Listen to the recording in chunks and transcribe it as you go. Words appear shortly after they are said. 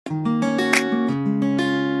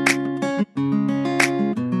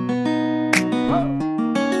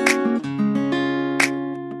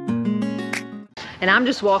And I'm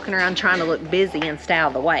just walking around trying to look busy and stay out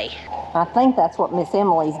of the way. I think that's what Miss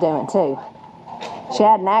Emily's doing too. She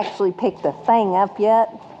hadn't actually picked the thing up yet,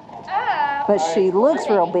 but she looks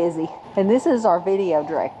real busy. And this is our video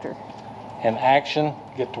director. And action,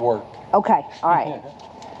 get to work. Okay, all right.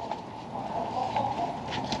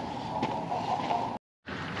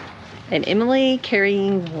 And Emily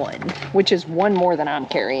carrying one, which is one more than I'm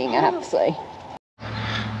carrying, I have to say.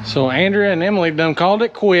 So Andrea and Emily done called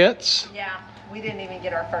it quits. Yeah, we didn't even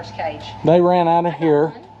get our first cage. They ran out of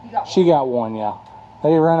here. She got one, yeah. They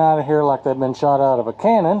ran out of here like they'd been shot out of a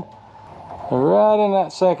cannon. Right in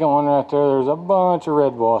that second one right there, there's a bunch of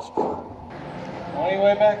red wasps.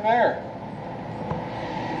 Way back there.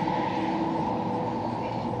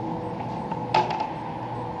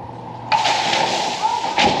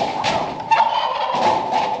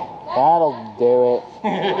 That'll do it.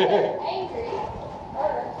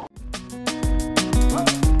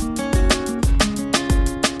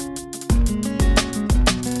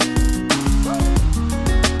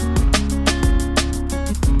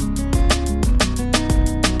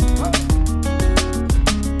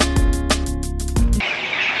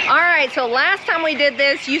 So last time we did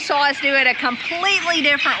this, you saw us do it a completely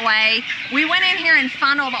different way. We went in here and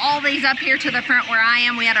funneled all these up here to the front where I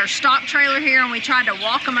am. We had our stock trailer here and we tried to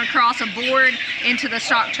walk them across a board into the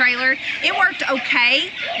stock trailer. It worked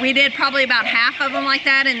okay. We did probably about half of them like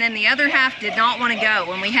that, and then the other half did not want to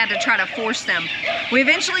go and we had to try to force them. We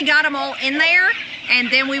eventually got them all in there,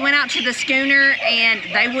 and then we went out to the schooner and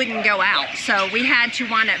they wouldn't go out. So we had to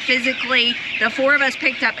wind up physically, the four of us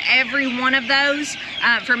picked up every one of those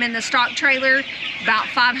from in the stock trailer, about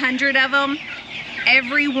 500 of them.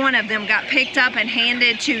 Every one of them got picked up and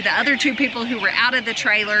handed to the other two people who were out of the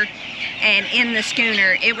trailer and in the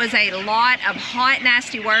schooner. It was a lot of hot,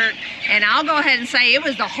 nasty work, and I'll go ahead and say it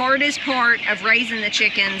was the hardest part of raising the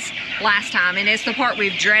chickens last time, and it's the part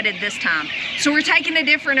we've dreaded this time. So we're taking a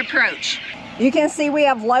different approach. You can see we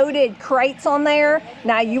have loaded crates on there.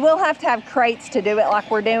 Now you will have to have crates to do it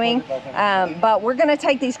like we're doing, but we're gonna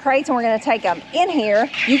take these crates and we're gonna take them in here.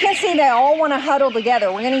 You can see they all wanna huddle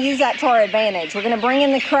together. We're gonna use that to our advantage. We're gonna bring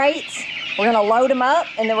in the crates, we're gonna load them up,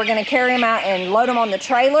 and then we're gonna carry them out and load them on the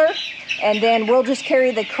trailer. And then we'll just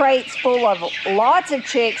carry the crates full of lots of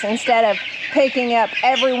chicks instead of picking up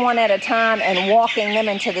every one at a time and walking them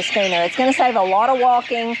into the schooner. It's gonna save a lot of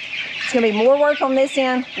walking. It's gonna be more work on this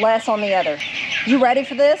end, less on the other. You ready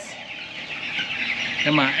for this?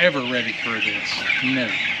 Am I ever ready for this? No.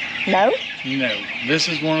 No? No. This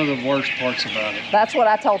is one of the worst parts about it. That's what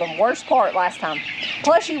I told them. Worst part last time.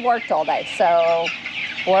 Plus you worked all day, so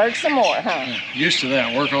work some more, huh? Yeah, used to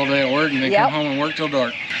that. Work all day at work and then come home and work till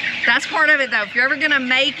dark. That's part of it though. If you're ever gonna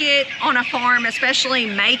make it on a farm, especially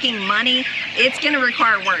making money, it's gonna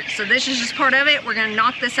require work. So this is just part of it. We're gonna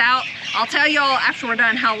knock this out. I'll tell y'all after we're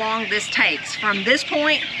done how long this takes from this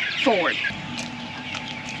point forward.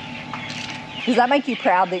 Does that make you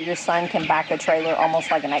proud that your son can back a trailer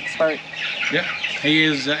almost like an expert? Yeah, he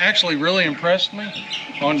has actually really impressed me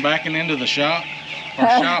on backing into the shop.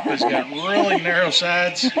 Our shop has got really narrow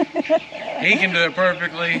sides. He can do it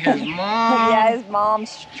perfectly. His mom... Yeah, his mom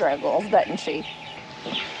struggles, doesn't she?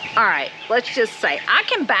 All right, let's just say I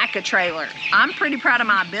can back a trailer. I'm pretty proud of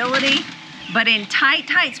my ability, but in tight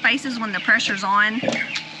spaces when the pressure's on,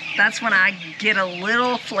 that's when I get a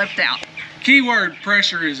little flipped out. Keyword,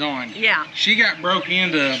 pressure is on. Yeah. She got broke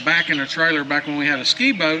into backing a trailer back when we had a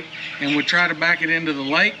ski boat and would try to back it into the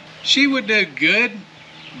lake. She would do good.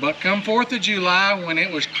 But come 4th of July, when it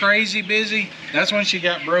was crazy busy, that's when she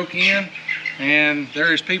got broke in, and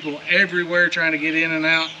there's people everywhere trying to get in and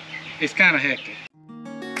out. It's kind of hectic.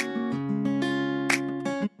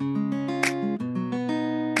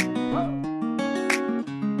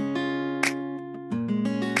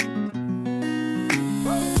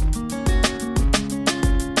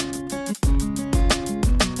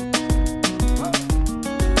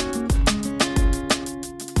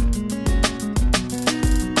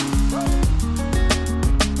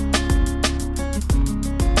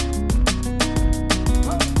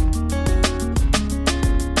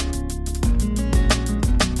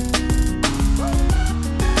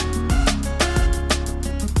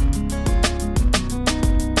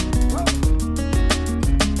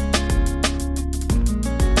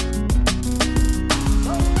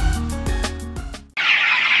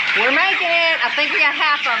 I think we got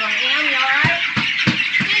half of them. Em, you all right?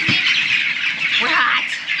 We're hot,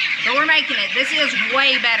 but we're making it. This is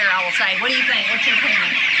way better, I will say. What do you think? What's your opinion?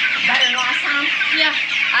 Better than last time? Yeah.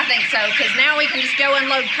 I think so, because now we can just go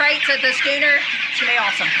unload crates at the schooner. It's going to be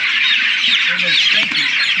awesome.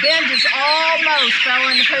 Ben just almost fell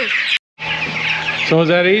in the poop. So is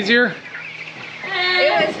that easier?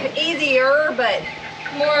 easier, but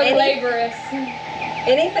more laborious.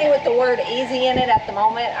 Anything with the word easy in it at the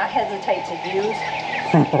moment, I hesitate to use.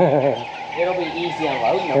 It'll be easy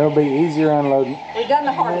unloading them. It'll be easier unloading. We've done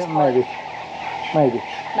the hardest part. Maybe. Maybe.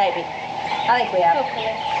 Maybe. I think we have.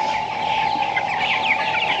 Hopefully.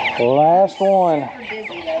 Last one. We're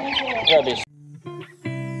busy though. It'll be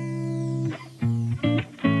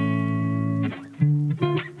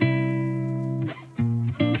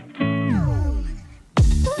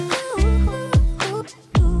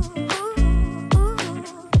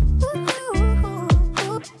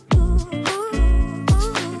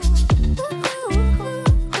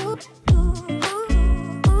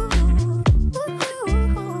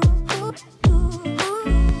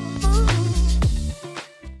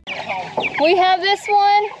We have this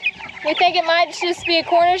one. We think it might just be a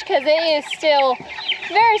Cornish because it is still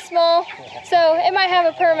very small. So it might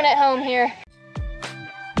have a permanent home here.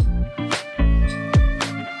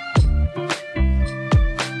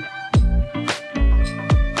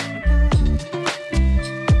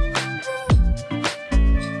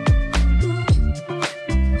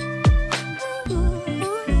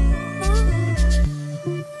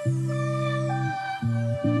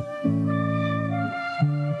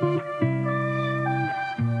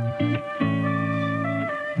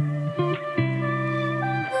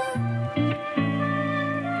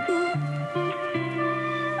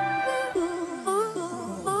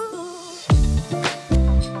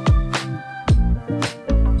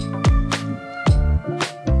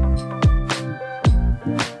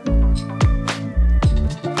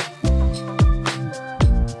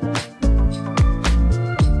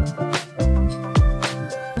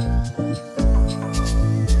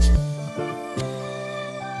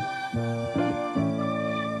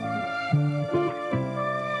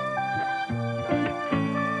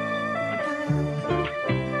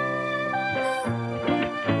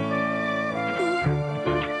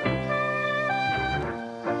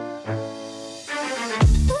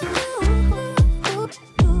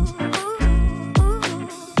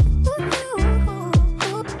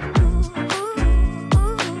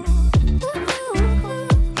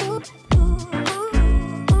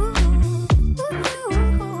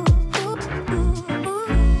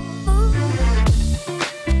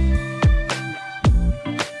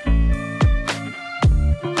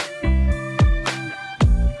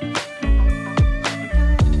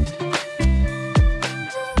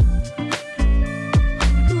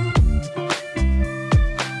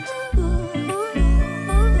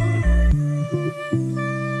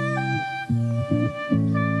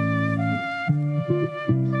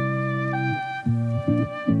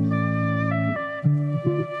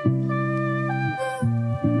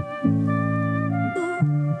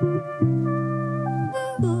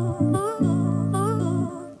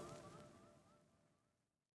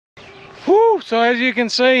 So as you can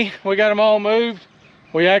see, we got them all moved.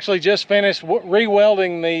 We actually just finished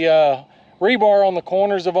re-welding the rebar on the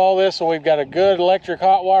corners of all this, so we've got a good electric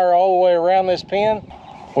hot wire all the way around this pen.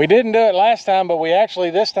 We didn't do it last time, but we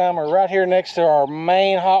actually this time are right here next to our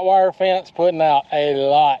main hot wire fence, putting out a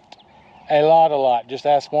lot. Just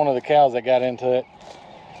ask one of the cows that got into it.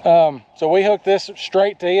 So we hooked this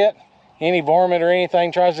straight to it. Any varmint or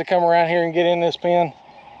anything tries to come around here and get in this pen,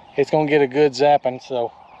 it's gonna get a good zapping.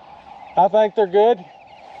 So I think they're good.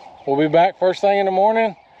 We'll be back first thing in the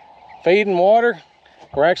morning, feeding water.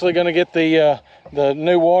 We're actually gonna get the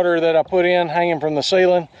new water that I put in hanging from the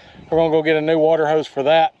ceiling. We're gonna go get a new water hose for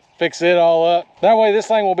that, fix it all up. That way this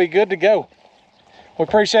thing will be good to go. We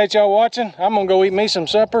appreciate y'all watching. I'm gonna go eat me some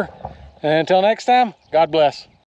supper. And until next time, God bless.